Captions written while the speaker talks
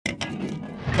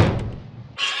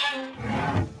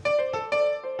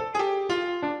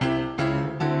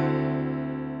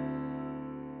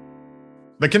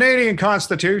The Canadian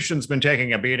Constitution's been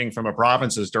taking a beating from the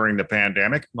provinces during the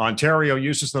pandemic. Ontario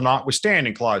uses the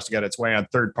notwithstanding clause to get its way on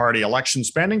third-party election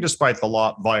spending, despite the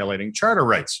law violating charter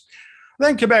rights.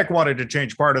 Then Quebec wanted to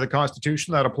change part of the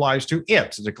Constitution that applies to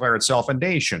it to declare itself a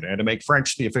nation and to make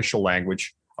French the official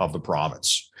language of the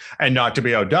province. And not to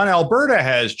be outdone, Alberta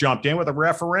has jumped in with a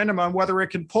referendum on whether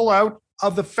it can pull out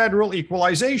of the federal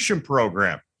equalization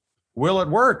program. Will it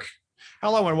work?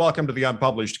 Hello and welcome to the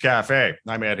Unpublished Cafe.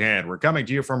 I'm Ed Hand. We're coming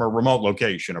to you from a remote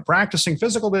location of practicing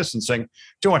physical distancing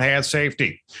to enhance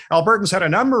safety. Albertans had a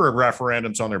number of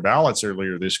referendums on their ballots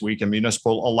earlier this week in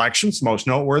municipal elections. Most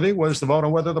noteworthy was the vote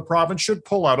on whether the province should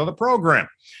pull out of the program.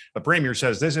 The Premier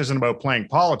says this isn't about playing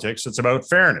politics, it's about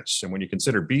fairness. And when you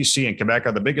consider BC and Quebec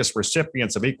are the biggest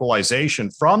recipients of equalization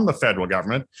from the federal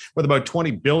government, with about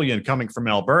 $20 billion coming from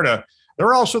Alberta,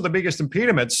 they're also the biggest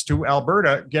impediments to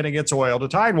Alberta getting its oil to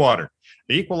Tidewater.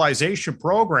 The equalization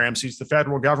program sees the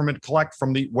federal government collect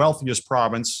from the wealthiest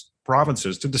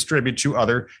provinces to distribute to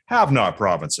other have-not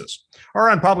provinces. Our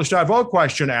unpublished.vote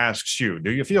question asks you,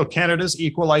 do you feel Canada's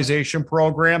equalization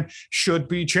program should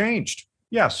be changed?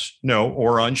 Yes, no,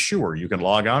 or unsure. You can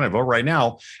log on and vote right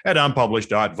now at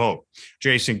unpublished.vote.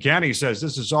 Jason Kenney says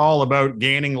this is all about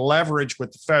gaining leverage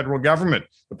with the federal government.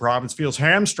 The province feels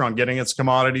hamstrung getting its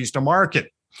commodities to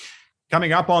market.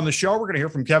 Coming up on the show, we're going to hear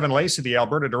from Kevin Lacey, the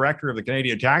Alberta director of the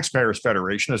Canadian Taxpayers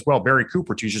Federation, as well. Barry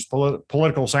Cooper teaches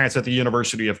political science at the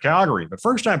University of Calgary. But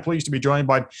first, I'm pleased to be joined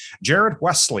by Jared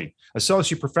Wesley,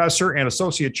 associate professor and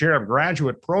associate chair of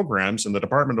graduate programs in the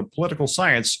Department of Political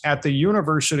Science at the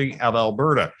University of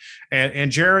Alberta. And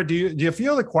Jared, do you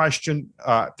feel the question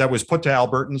that was put to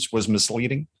Albertans was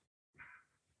misleading?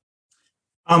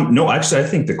 No, actually, I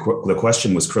think the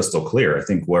question was crystal clear. I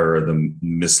think where the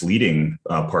misleading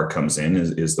part comes in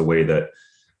is the way that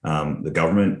the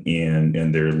government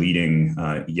and their leading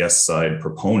yes side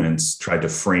proponents tried to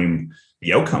frame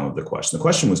the outcome of the question. The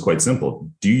question was quite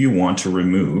simple. Do you want to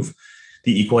remove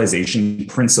the equalization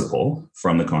principle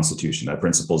from the Constitution? That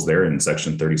principle is there in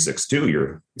Section 36.2.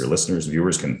 Your listeners,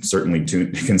 viewers can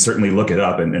certainly look it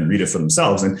up and read it for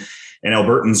themselves. And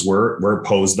Albertans were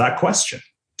posed that question.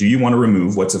 Do you want to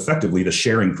remove what's effectively the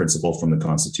sharing principle from the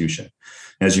Constitution?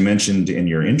 As you mentioned in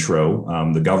your intro,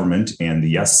 the government and the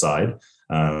yes side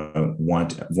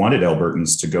wanted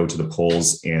Albertans to go to the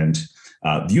polls and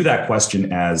view that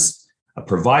question as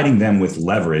providing them with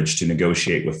leverage to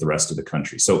negotiate with the rest of the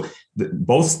country. So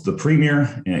both the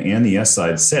Premier and the yes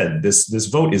side said this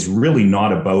vote is really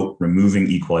not about removing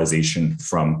equalization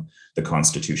from the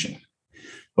Constitution.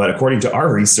 But according to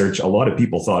our research, a lot of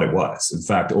people thought it was. In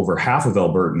fact, over half of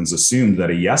Albertans assumed that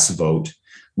a yes vote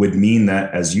would mean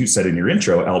that, as you said in your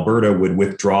intro, Alberta would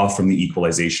withdraw from the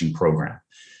equalization program,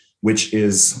 which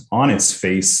is on its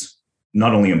face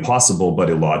not only impossible, but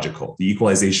illogical. The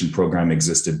equalization program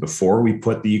existed before we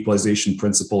put the equalization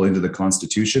principle into the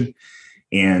Constitution.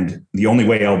 And the only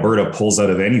way Alberta pulls out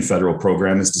of any federal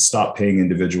program is to stop paying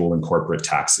individual and corporate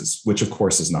taxes, which of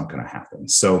course is not going to happen.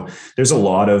 So there's a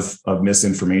lot of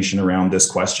misinformation around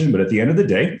this question. But at the end of the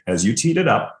day, as you teed it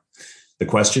up, the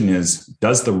question is,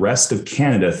 does the rest of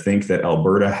Canada think that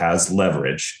Alberta has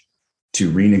leverage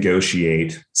to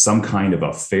renegotiate some kind of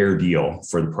a fair deal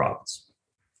for the province?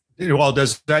 Well,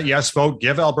 does that yes vote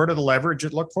give Alberta the leverage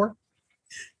it looked for?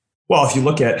 Well, if you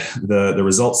look at the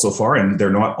results so far, and they're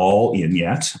not all in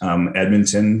yet,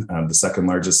 Edmonton, the second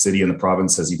largest city in the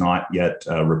province, has not yet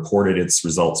reported its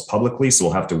results publicly. So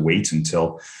we'll have to wait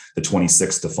until the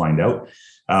 26th to find out.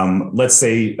 Let's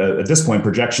say at this point,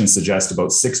 projections suggest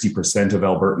about 60% of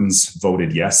Albertans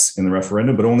voted yes in the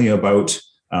referendum, but only about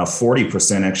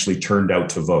 40% actually turned out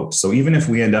to vote. So even if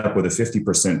we end up with a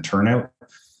 50% turnout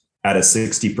at a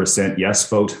 60% yes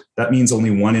vote, that means only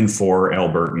 1 in 4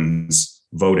 Albertans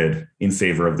voted in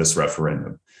favor of this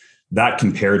referendum. That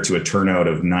compared to a turnout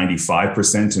of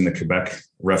 95% in the Quebec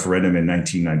referendum in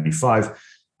 1995.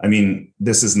 I mean,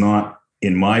 this is not,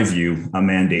 in my view, a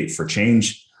mandate for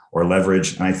change or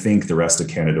leverage. And I think the rest of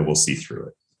Canada will see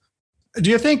through it. Do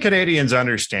you think Canadians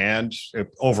understand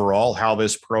overall how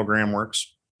this program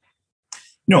works?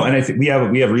 No, and I think we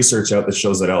have research out that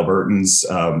shows that Albertans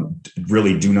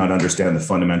really do not understand the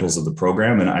fundamentals of the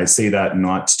program, and I say that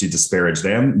not to disparage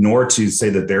them, nor to say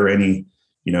that they're any,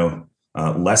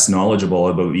 less knowledgeable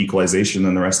about equalization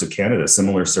than the rest of Canada.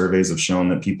 Similar surveys have shown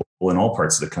that people in all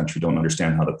parts of the country don't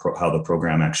understand how the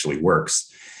program actually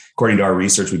works. According to our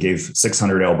research, we gave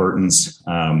 600 Albertans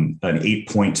an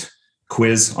 8-point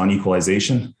quiz on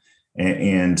equalization,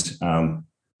 and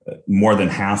more than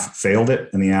half failed it,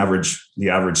 and the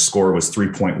average score was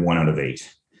 3.1 out of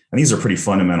 8. And these are pretty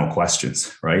fundamental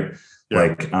questions, right? Yeah.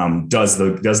 Like, does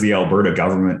the Alberta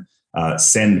government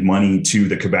send money to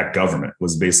the Quebec government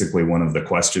was basically one of the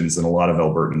questions. And a lot of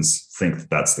Albertans think that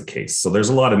that's the case. So there's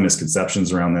a lot of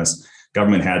misconceptions around this.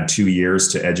 Government had 2 years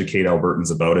to educate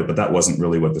Albertans about it, but that wasn't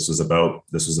really what this was about.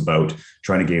 This was about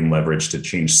trying to gain leverage to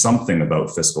change something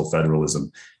about fiscal federalism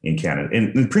in Canada.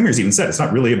 And the Premier's even said it's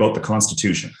not really about the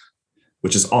Constitution,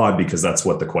 which is odd because that's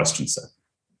what the question said.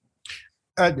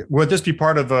 Would this be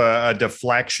part of a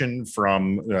deflection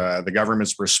from the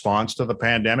government's response to the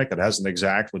pandemic? It hasn't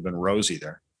exactly been rosy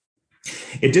there.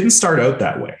 It didn't start out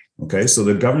that way. Okay, so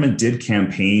the government did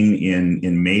campaign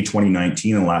in May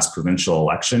 2019, the last provincial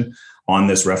election, on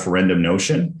this referendum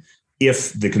notion.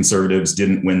 If the Conservatives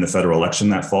didn't win the federal election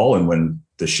that fall, and when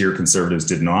the sheer Conservatives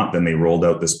did not, then they rolled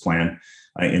out this plan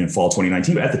in fall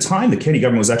 2019. But at the time, the Kennedy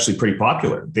government was actually pretty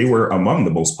popular. They were among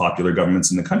the most popular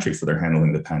governments in the country for their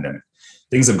handling of the pandemic.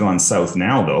 Things have gone south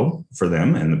now, though, for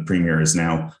them, and the Premier is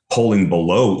now polling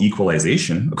below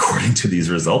equalization, according to these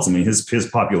results. I mean, his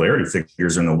popularity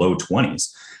figures are in the low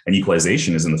 20s, and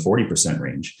equalization is in the 40%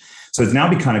 range. So it's now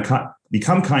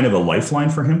become kind of a lifeline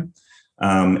for him.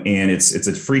 And it's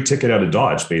a free ticket out of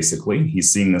Dodge, basically.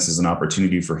 He's seeing this as an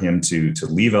opportunity for him to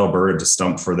leave Alberta, to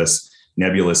stump for this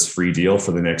nebulous free deal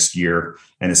for the next year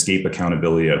and escape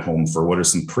accountability at home for what are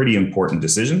some pretty important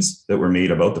decisions that were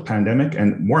made about the pandemic,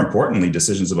 and more importantly,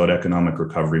 decisions about economic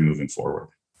recovery moving forward.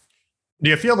 Do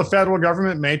you feel the federal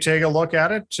government may take a look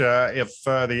at it if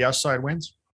the yes side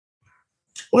wins?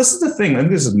 Well, this is the thing. I think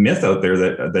there's a myth out there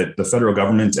that the federal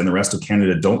government and the rest of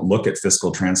Canada don't look at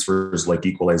fiscal transfers like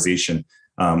equalization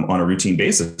on a routine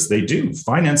basis. They do.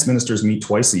 Finance ministers meet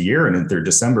twice a year, and at their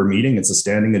December meeting, it's a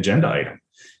standing agenda item.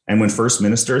 And when first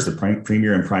ministers, the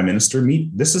Premier and Prime Minister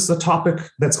meet, this is the topic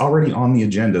that's already on the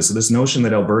agenda. So this notion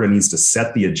that Alberta needs to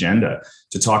set the agenda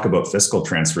to talk about fiscal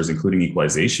transfers, including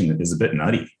equalization, is a bit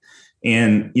nutty.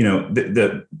 And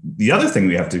the other thing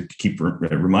we have to keep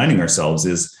reminding ourselves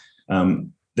is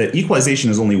that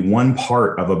equalization is only one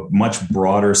part of a much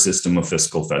broader system of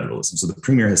fiscal federalism. So the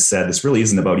Premier has said this really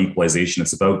isn't about equalization.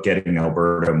 It's about getting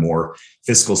Alberta more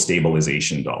fiscal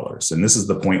stabilization dollars. And this is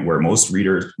the point where most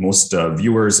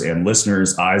viewers and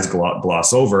listeners' eyes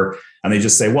gloss over, and they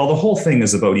just say, well, the whole thing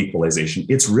is about equalization.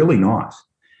 It's really not.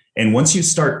 And once you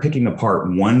start picking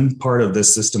apart one part of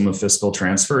this system of fiscal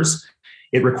transfers,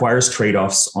 it requires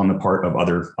trade-offs on the part of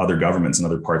other governments in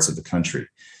other parts of the country.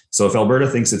 So if Alberta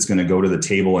thinks it's going to go to the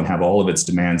table and have all of its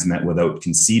demands met without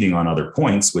conceding on other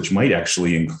points, which might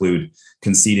actually include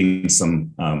conceding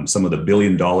some of the $1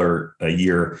 billion a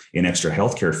year in extra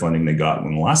healthcare funding they got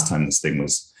when the last time this thing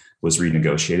was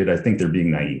renegotiated, I think they're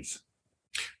being naive.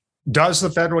 Does the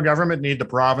federal government need the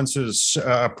province's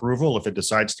approval if it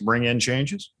decides to bring in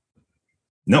changes?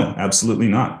 No, absolutely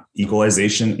not.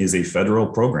 Equalization is a federal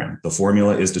program. The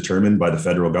formula is determined by the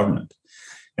federal government.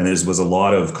 And there was a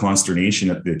lot of consternation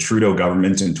at the Trudeau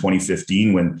government in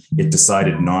 2015 when it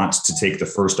decided not to take the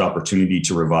first opportunity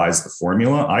to revise the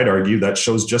formula. I'd argue that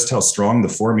shows just how strong the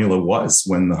formula was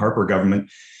when the Harper government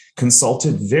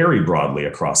consulted very broadly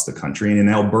across the country in an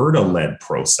Alberta-led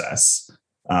process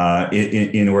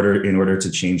in order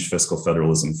to change fiscal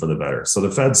federalism for the better. So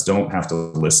the feds don't have to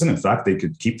listen. In fact, they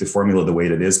could keep the formula the way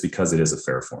it is because it is a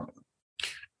fair formula.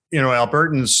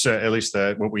 Albertans, at least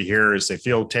what we hear is they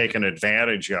feel taken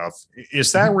advantage of.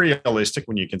 Is that realistic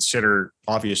when you consider,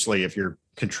 obviously, if you're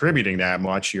contributing that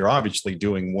much, you're obviously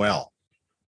doing well?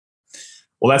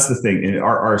 Well, that's the thing.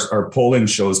 Our polling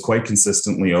shows quite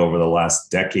consistently over the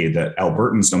last decade that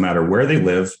Albertans, no matter where they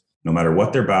live, no matter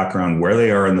what their background, where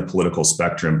they are in the political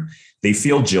spectrum, they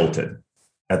feel jilted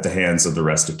at the hands of the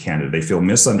rest of Canada. They feel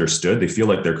misunderstood. They feel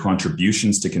like their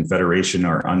contributions to Confederation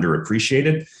are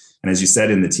underappreciated. And as you said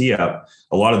in the tee-up,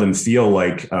 a lot of them feel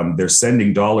like they're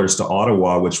sending dollars to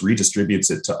Ottawa, which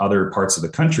redistributes it to other parts of the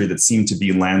country that seem to be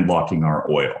landlocking our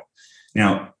oil.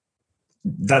 Now,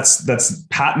 that's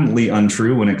patently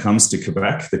untrue when it comes to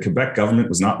Quebec. The Quebec government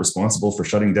was not responsible for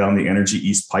shutting down the Energy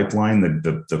East pipeline.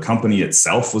 The company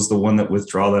itself was the one that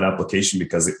withdrew that application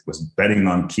because it was betting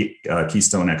on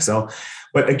Keystone XL.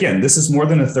 But again, this is more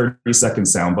than a 30-second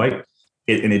soundbite.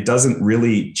 And it doesn't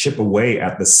really chip away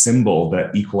at the symbol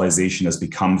that equalization has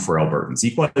become for Albertans.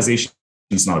 Equalization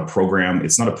is not a program.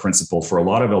 It's not a principle. For a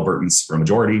lot of Albertans, for a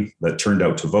majority that turned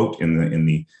out to vote in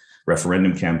the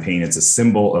referendum campaign, it's a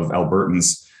symbol of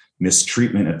Albertans'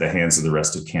 mistreatment at the hands of the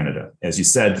rest of Canada. As you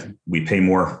said, we pay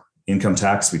more income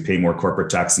tax, we pay more corporate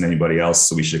tax than anybody else,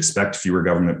 so we should expect fewer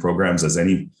government programs, as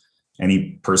any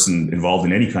person involved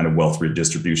in any kind of wealth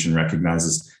redistribution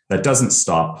recognizes. That doesn't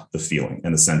stop the feeling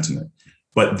and the sentiment.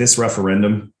 But this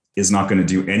referendum is not going to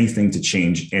do anything to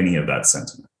change any of that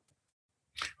sentiment.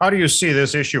 How do you see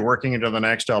this issue working into the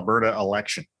next Alberta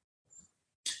election?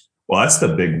 Well, that's the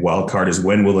big wild card, is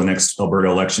when will the next Alberta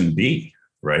election be,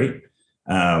 right?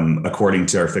 According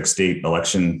to our fixed date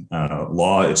election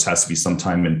law, it has to be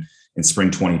sometime in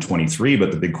spring 2023.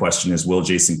 But the big question is, will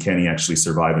Jason Kenney actually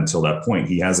survive until that point?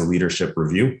 He has a leadership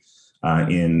review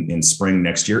in spring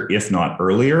next year, if not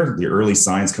earlier. The early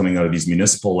signs coming out of these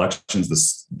municipal elections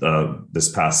this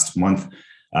past month,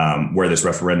 where this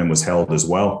referendum was held as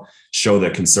well, show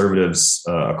that Conservatives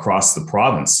across the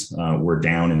province were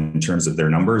down in terms of their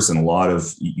numbers. And a lot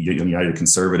of United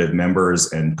Conservative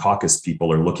members and caucus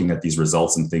people are looking at these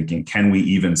results and thinking, can we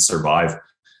even survive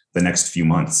the next few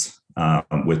months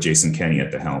with Jason Kenney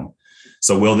at the helm?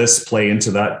 So will this play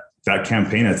into that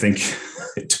campaign? I think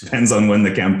it depends on when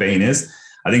the campaign is.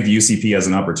 I think the UCP has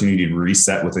an opportunity to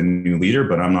reset with a new leader,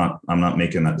 but I'm not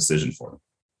making that decision for them.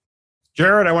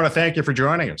 Jared, I want to thank you for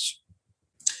joining us.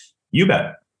 You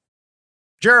bet.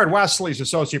 Jared Wesley is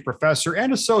Associate Professor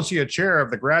and Associate Chair of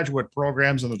the Graduate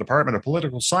Programs in the Department of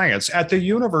Political Science at the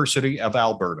University of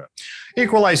Alberta.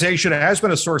 Equalization has been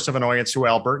a source of annoyance to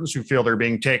Albertans who feel they're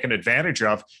being taken advantage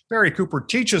of. Barry Cooper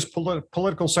teaches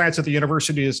political science at the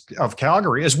University of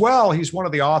Calgary. As well, he's one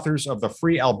of the authors of the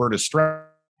Free Alberta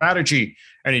Strategy,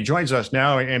 and he joins us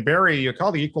now. And Barry, you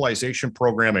call the equalization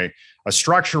program a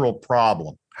structural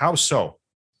problem. How so?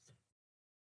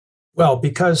 Well,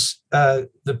 because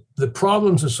the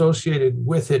problems associated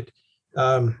with it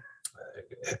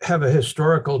have a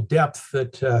historical depth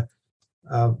that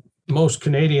most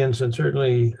Canadians and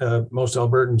certainly most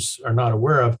Albertans are not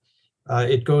aware of.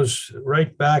 It goes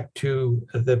right back to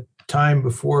the time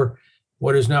before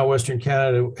what is now Western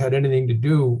Canada had anything to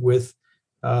do with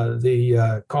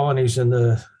the colonies in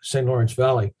the St. Lawrence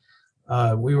Valley.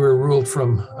 We were ruled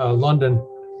from London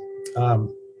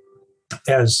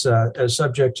as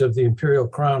subjects of the Imperial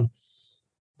Crown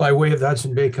by way of the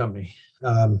Hudson Bay Company.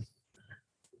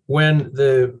 When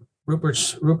the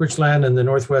Rupert's Land in the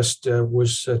Northwest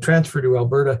was transferred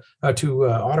to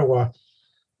Ottawa,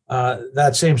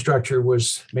 that same structure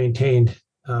was maintained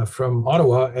from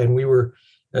Ottawa, and we were,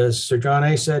 as Sir John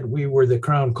A. said, we were the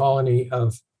Crown Colony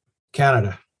of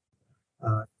Canada.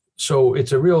 So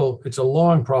it's a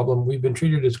long problem. We've been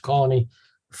treated as a colony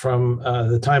from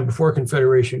the time before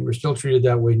Confederation. We're still treated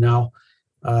that way now.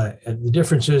 And the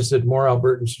difference is that more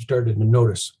Albertans have started to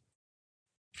notice.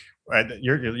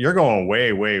 You're going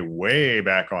way, way, way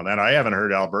back on that. I haven't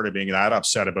heard Alberta being that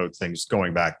upset about things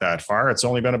going back that far. It's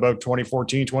only been about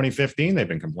 2014, 2015 they've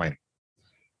been complaining.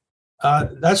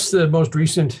 That's the most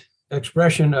recent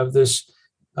expression of this,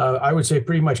 I would say,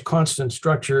 pretty much constant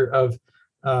structure of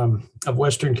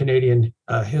Western Canadian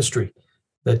history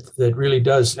that really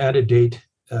does antedate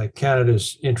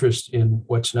Canada's interest in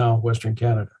what's now Western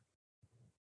Canada.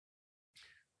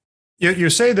 You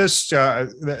say this,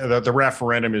 the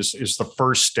referendum is the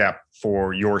first step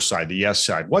for your side, the yes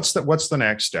side. What's the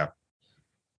next step?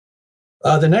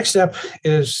 The next step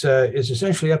is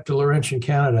essentially up to Laurentian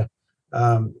Canada,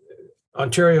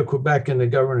 Ontario, Quebec, and the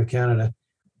government of Canada.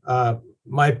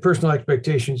 My personal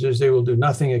expectations is they will do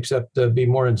nothing except be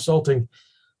more insulting.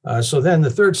 So then the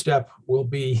third step will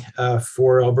be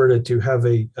for Alberta to have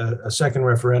a second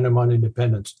referendum on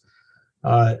independence.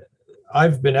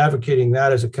 I've been advocating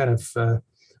that as a kind of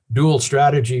dual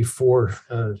strategy for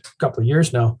a couple of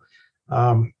years now.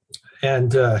 I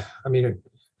mean,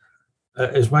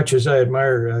 as much as I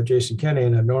admire Jason Kenney,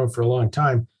 and I've known him for a long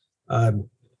time,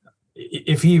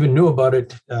 if he even knew about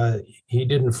it, he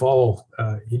didn't follow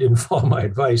my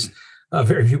advice.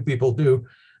 Very few people do.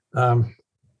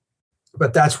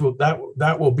 But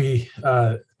that will be,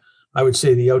 I would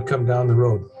say, the outcome down the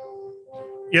road.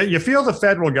 Yeah, you feel the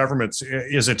federal government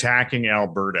is attacking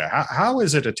Alberta. How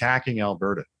is it attacking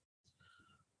Alberta?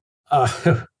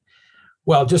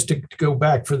 Well, just to go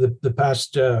back for the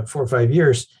past 4 or 5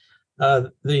 years,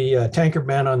 the tanker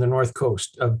ban on the north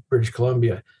coast of British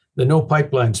Columbia, the no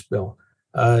pipelines bill,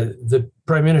 the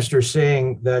Prime Minister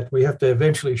saying that we have to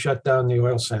eventually shut down the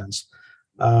oil sands,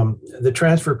 the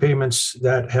transfer payments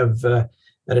that have, at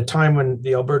a time when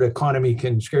the Alberta economy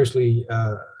can scarcely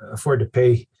afford to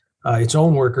pay its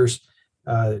own workers,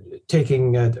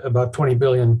 taking about $20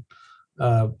 billion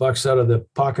bucks out of the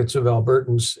pockets of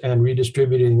Albertans and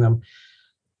redistributing them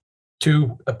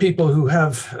to people who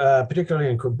have,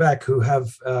 particularly in Quebec, who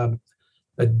have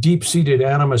a deep-seated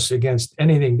animus against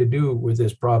anything to do with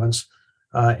this province,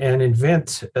 and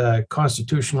invent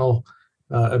constitutional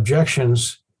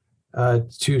objections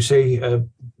to, say,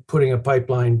 putting a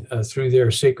pipeline through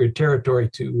their sacred territory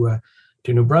to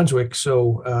New Brunswick,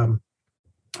 so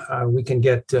we can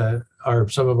get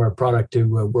some of our product to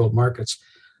world markets.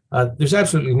 There's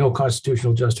absolutely no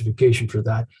constitutional justification for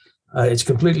that. It's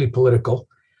completely political.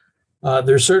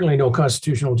 There's certainly no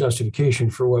constitutional justification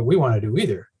for what we want to do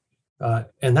either.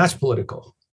 And that's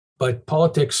political. But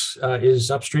politics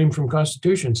is upstream from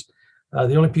constitutions.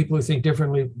 The only people who think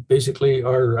differently basically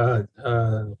are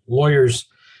lawyers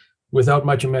without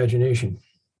much imagination.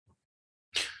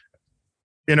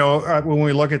 When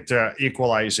we look at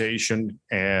equalization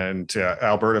and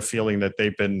Alberta feeling that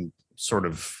they've been sort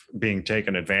of being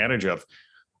taken advantage of,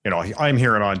 I'm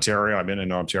here in Ontario. I've been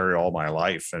in Ontario all my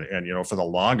life. And for the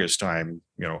longest time,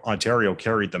 Ontario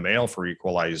carried the mail for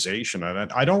equalization.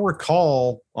 And I don't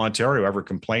recall Ontario ever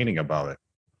complaining about it.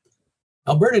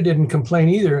 Alberta didn't complain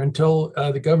either until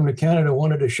the government of Canada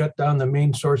wanted to shut down the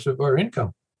main source of our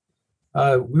income.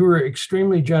 We were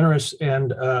extremely generous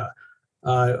and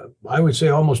I would say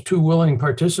almost too willing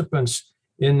participants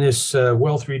in this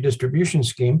wealth redistribution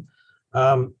scheme.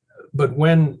 But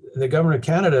when the government of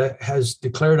Canada has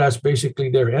declared us basically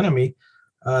their enemy,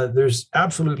 there's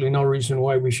absolutely no reason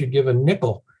why we should give a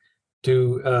nickel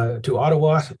to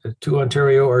Ottawa, to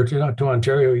Ontario, or not to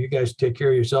Ontario. You guys take care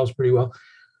of yourselves pretty well,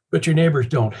 but your neighbors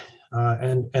don't.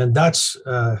 And that's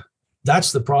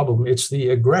the problem. It's the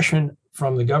aggression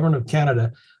from the government of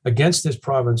Canada against this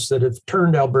province that have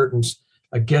turned Albertans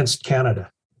against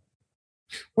Canada.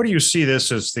 What do you see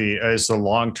this as the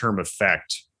long-term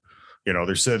effect?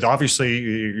 There's obviously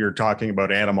you're talking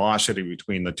about animosity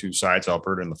between the two sides,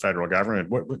 Alberta and the federal government.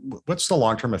 What's the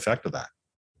long-term effect of that?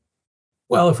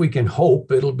 Well, if we can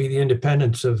hope, it'll be the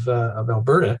independence of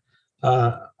Alberta.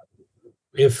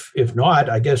 If not,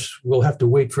 I guess we'll have to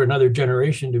wait for another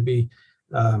generation to be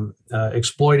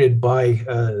exploited by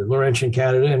Laurentian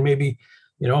Canada, and maybe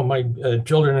my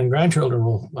children and grandchildren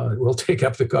will take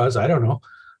up the cause. I don't know,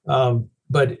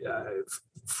 but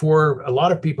for a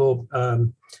lot of people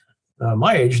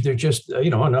my age, they're just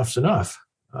enough's enough,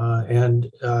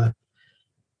 and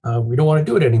we don't want to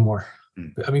do it anymore.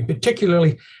 I mean,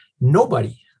 particularly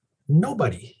nobody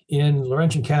in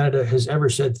Laurentian Canada has ever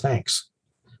said thanks,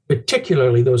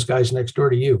 particularly those guys next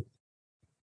door to you.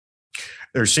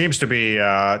 There seems to be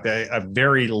a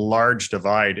very large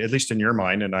divide, at least in your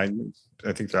mind, and I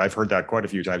think that I've heard that quite a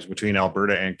few times, between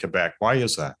Alberta and Quebec. Why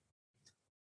is that?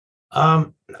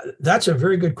 That's a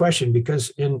very good question,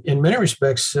 because in many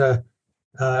respects,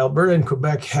 Alberta and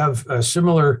Quebec have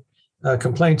similar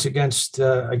complaints against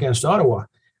Ottawa.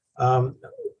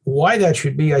 Why that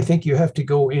should be, I think you have to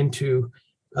go into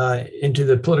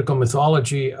the political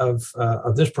mythology of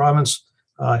this province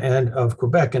and of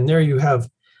Quebec, and there you have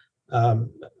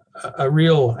a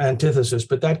real antithesis.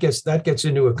 But that gets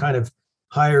into a kind of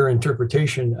higher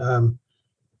interpretation.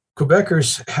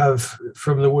 Quebecers have,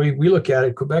 from the way we look at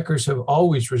it, Quebecers have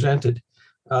always resented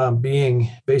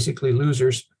being basically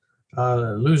losers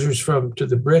to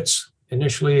the Brits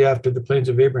initially after the Plains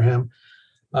of Abraham,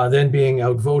 then being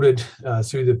outvoted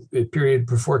through the period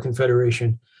before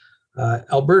Confederation.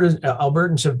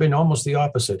 Albertans have been almost the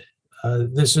opposite.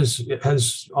 This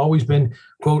has always been,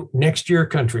 quote, next year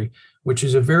country, which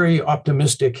is a very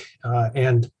optimistic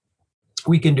and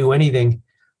we can do anything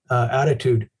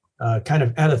attitude, kind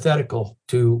of antithetical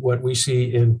to what we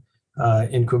see in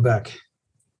Quebec.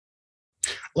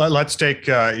 Let's take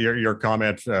your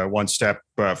comment one step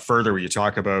further, where you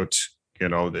talk about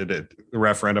the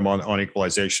referendum on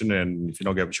equalization, and if you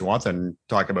don't get what you want, then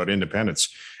talk about independence.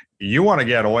 You want to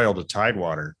get oil to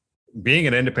Tidewater. Being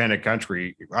an independent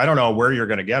country, I don't know where you're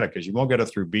going to get it, because you won't get it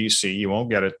through BC, you won't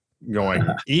get it going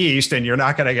east, and you're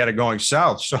not going to get it going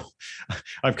south. So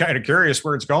I'm kind of curious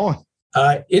where it's going.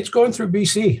 It's going through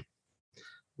BC.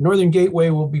 Northern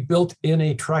Gateway will be built in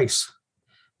a trice,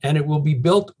 and it will be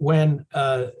built when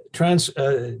the Trans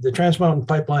Mountain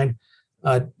Pipeline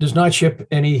does not ship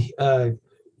any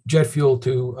jet fuel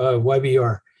to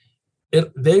YVR.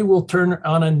 They will turn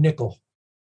on a nickel,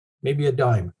 maybe a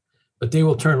dime, but they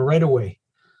will turn right away.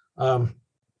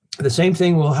 The same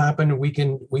thing will happen. We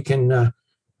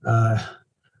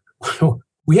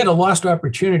had a lost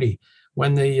opportunity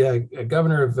when the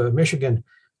governor of Michigan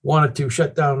wanted to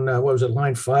shut down, what was it,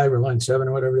 Line 5 or Line 7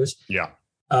 or whatever it is. Yeah.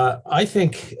 I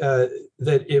think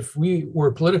that if we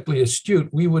were politically astute,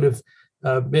 we would have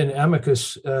been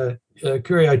amicus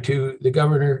curiae to the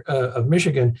governor of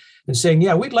Michigan and saying,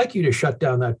 yeah, we'd like you to shut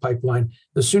down that pipeline.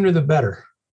 The sooner the better.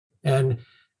 And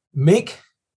make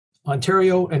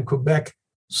Ontario and Quebec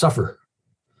suffer,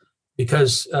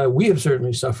 because we have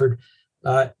certainly suffered.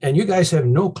 And you guys have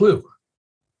no clue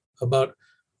about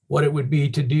what it would be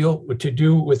to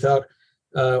do without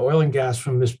oil and gas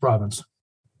from this province.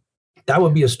 That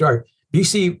would be a start.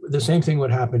 BC, the same thing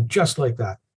would happen, just like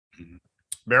that.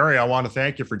 Barry, I want to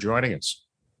thank you for joining us.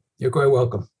 You're quite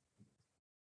welcome.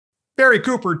 Barry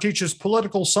Cooper teaches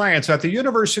political science at the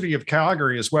University of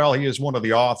Calgary as well. He is one of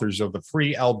the authors of the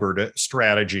Free Alberta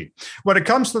Strategy. When it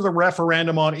comes to the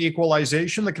referendum on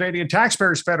equalization, the Canadian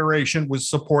Taxpayers Federation was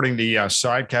supporting the yes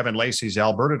side. Kevin Lacey's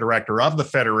Alberta director of the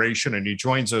Federation, and he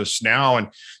joins us now. And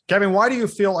Kevin, why do you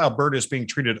feel Alberta is being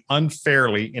treated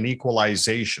unfairly in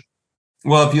equalization?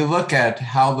 Well, if you look at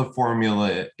how the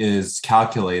formula is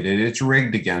calculated, it's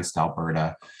rigged against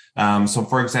Alberta. So,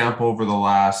 for example, over the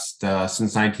last,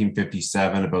 since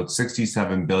 1957, about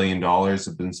 $67 billion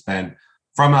have been spent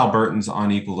from Albertans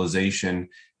on equalization.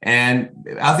 And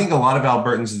I think a lot of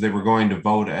Albertans, as they were going to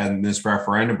vote in this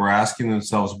referendum, were asking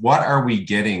themselves, what are we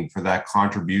getting for that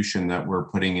contribution that we're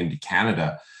putting into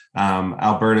Canada?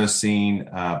 Alberta's seen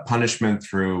punishment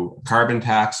through carbon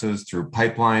taxes, through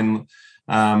pipeline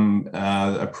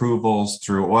approvals,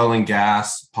 through oil and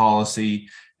gas policy.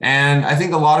 And I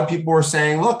think a lot of people were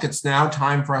saying, look, it's now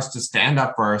time for us to stand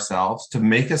up for ourselves, to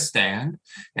make a stand,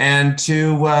 and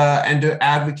to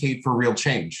advocate for real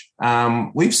change.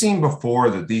 We've seen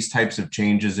before that these types of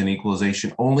changes in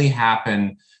equalization only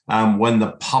happen when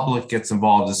the public gets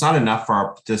involved. It's not enough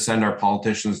to send our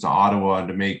politicians to Ottawa and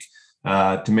to make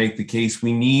the case.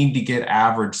 We need to get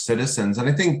average citizens. And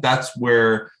I think that's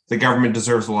where the government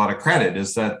deserves a lot of credit,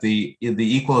 is that the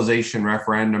equalization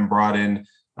referendum brought in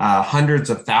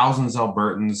hundreds of thousands of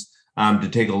Albertans to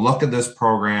take a look at this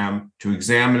program, to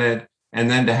examine it, and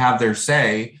then to have their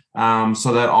say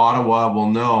so that Ottawa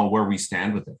will know where we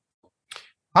stand with it.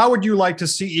 How would you like to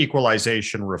see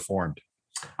equalization reformed?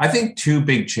 I think two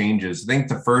big changes. I think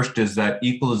the first is that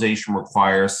equalization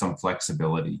requires some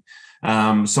flexibility.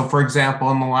 So, for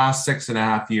example, in the last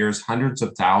 6.5 years, hundreds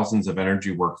of thousands of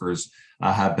energy workers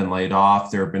have been laid off.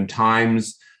 There have been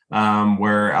times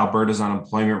where Alberta's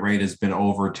unemployment rate has been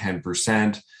over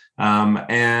 10%.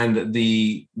 And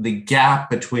the gap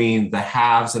between the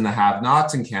haves and the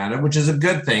have-nots in Canada, which is a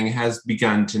good thing, has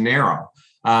begun to narrow.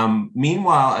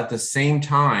 Meanwhile, at the same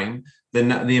time,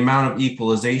 the amount of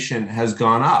equalization has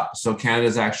gone up. So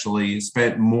Canada's actually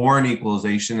spent more in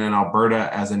equalization, and Alberta,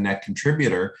 as a net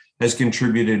contributor, has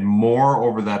contributed more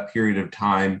over that period of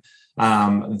time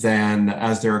than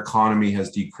as their economy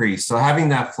has decreased. So having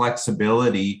that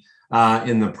flexibility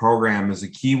in the program is a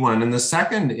key one. And the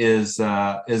second is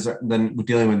then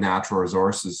dealing with natural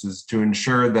resources, is to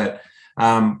ensure that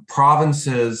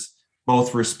provinces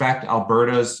both respect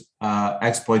Alberta's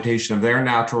exploitation of their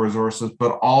natural resources,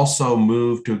 but also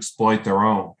move to exploit their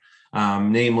own.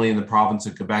 Namely, in the province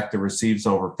of Quebec that receives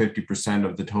over 50%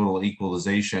 of the total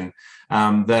equalization,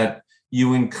 that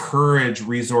you encourage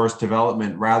resource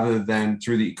development rather than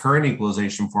through the current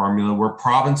equalization formula, where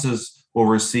provinces will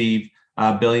receive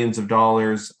billions of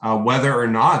dollars, whether or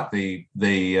not they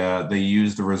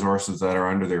use the resources that are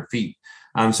under their feet.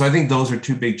 So I think those are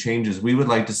two big changes we would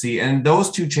like to see. And those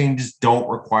two changes don't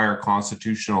require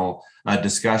constitutional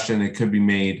discussion. It could be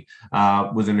made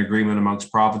with an agreement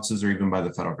amongst provinces or even by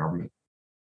the federal government.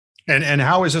 And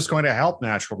how is this going to help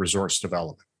natural resource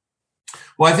development?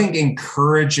 Well, I think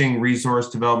encouraging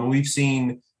resource development, we've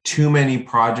seen too many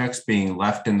projects being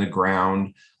left in the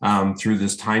ground through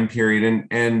this time period.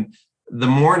 And the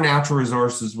more natural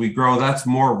resources we grow, that's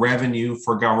more revenue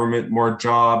for government, more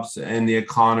jobs in the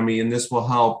economy, and this will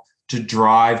help to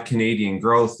drive Canadian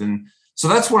growth. And so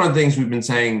that's one of the things we've been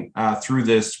saying through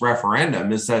this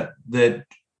referendum, is that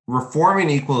reforming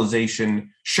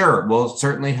equalization, sure, will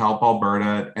certainly help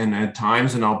Alberta, and at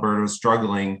times when Alberta is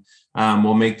struggling,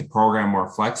 will make the program more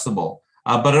flexible.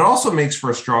 But it also makes for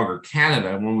a stronger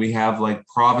Canada when we have like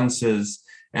provinces,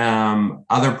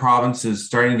 other provinces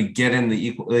starting to getting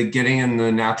in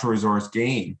the natural resource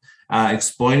game,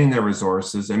 exploiting their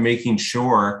resources and making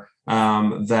sure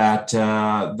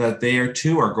that they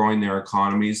are growing their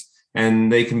economies, and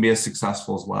they can be as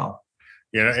successful as well.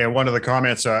 Yeah, and one of the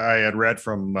comments I had read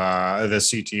from the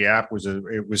CTF was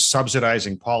it was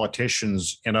subsidizing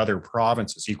politicians in other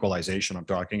provinces, equalization I'm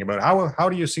talking about. How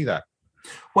do you see that?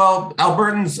 Well,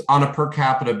 Albertans on a per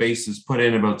capita basis put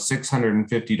in about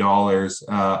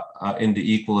 $650 into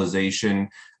equalization.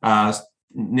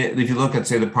 If you look at,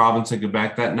 say, the province of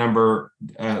Quebec, that number,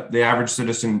 the average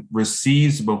citizen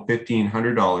receives about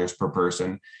 $1,500 per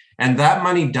person. And that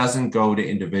money doesn't go to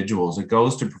individuals, it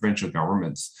goes to provincial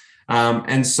governments.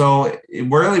 And so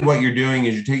really what you're doing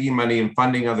is you're taking money and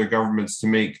funding other governments to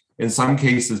make, in some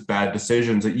cases, bad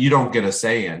decisions that you don't get a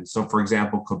say in. So, for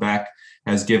example, Quebec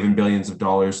has given billions of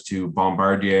dollars to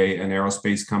Bombardier, an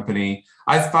aerospace company.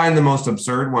 I find the most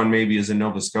absurd one maybe is in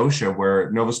Nova Scotia,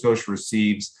 where Nova Scotia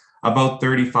receives about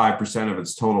 35% of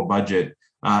its total budget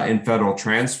in federal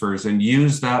transfers, and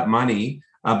use that money,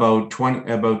 about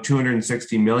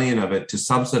 260 million of it, to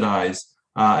subsidize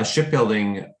a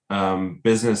shipbuilding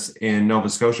business in Nova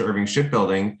Scotia, Irving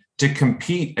Shipbuilding, to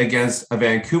compete against a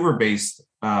Vancouver-based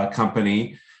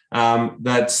company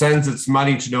that sends its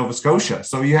money to Nova Scotia.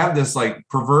 So you have this like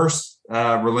perverse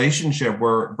relationship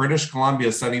where British Columbia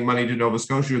is sending money to Nova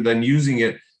Scotia, then using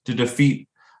it to defeat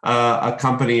a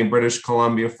company in British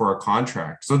Columbia for a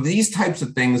contract. So these types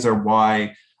of things are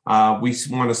why we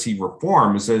want to see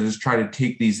reform, is to try to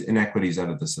take these inequities out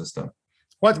of the system.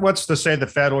 What's to say the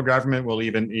federal government will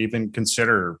even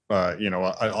consider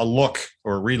a look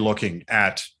or relooking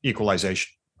at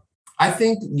equalization? I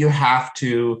think you have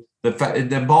to.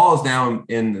 The ball is now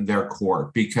in their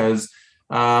court, because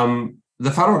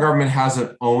the federal government has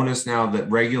an onus now that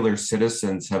regular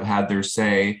citizens have had their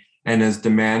say and has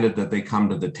demanded that they come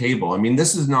to the table. I mean,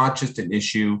 this is not just an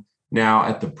issue now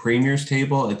at the premier's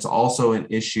table; it's also an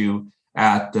issue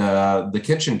at the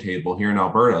kitchen table here in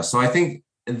Alberta. So I think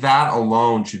that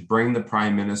alone should bring the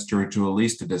prime minister to at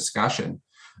least a discussion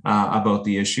about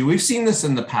the issue. We've seen this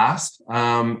in the past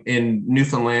in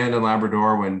Newfoundland and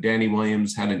Labrador, when Danny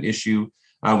Williams had an issue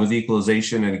with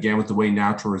equalization, and again with the way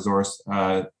natural resource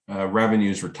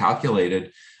revenues were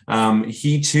calculated.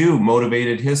 He too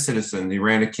motivated his citizens. He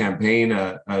ran a campaign,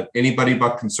 anybody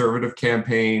but conservative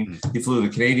campaign. He flew the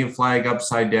Canadian flag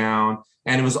upside down,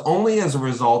 and it was only as a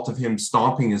result of him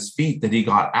stomping his feet that he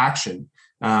got action.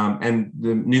 And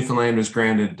the Newfoundland was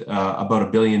granted about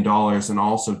 $1 billion, and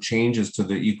also changes to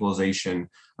the equalization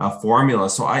formula.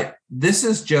 So this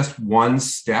is just one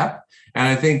step. And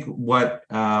I think what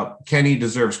Kenney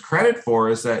deserves credit for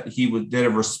is that he did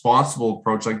a responsible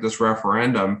approach like this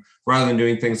referendum, rather than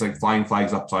doing things like flying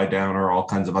flags upside down or all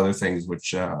kinds of other things,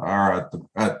 which are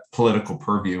at political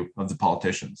purview of the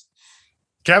politicians.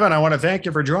 Kevin, I want to thank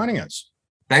you for joining us.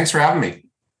 Thanks for having me.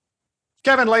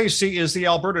 Kevin Lacey is the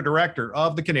Alberta director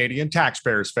of the Canadian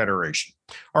Taxpayers Federation.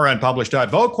 Our unpublished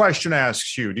vote question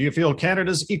asks you, do you feel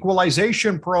Canada's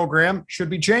equalization program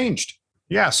should be changed?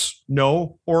 Yes,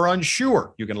 no, or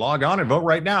unsure. You can log on and vote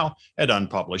right now at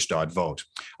unpublished.vote.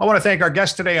 I want to thank our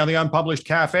guests today on the Unpublished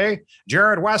Cafe,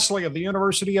 Jared Wesley of the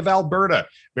University of Alberta,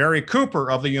 Barry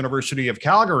Cooper of the University of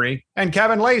Calgary, and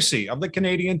Kevin Lacey of the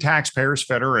Canadian Taxpayers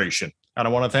Federation. And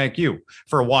I want to thank you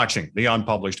for watching the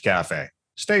Unpublished Cafe.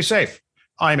 Stay safe.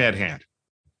 I'm Ed Hand.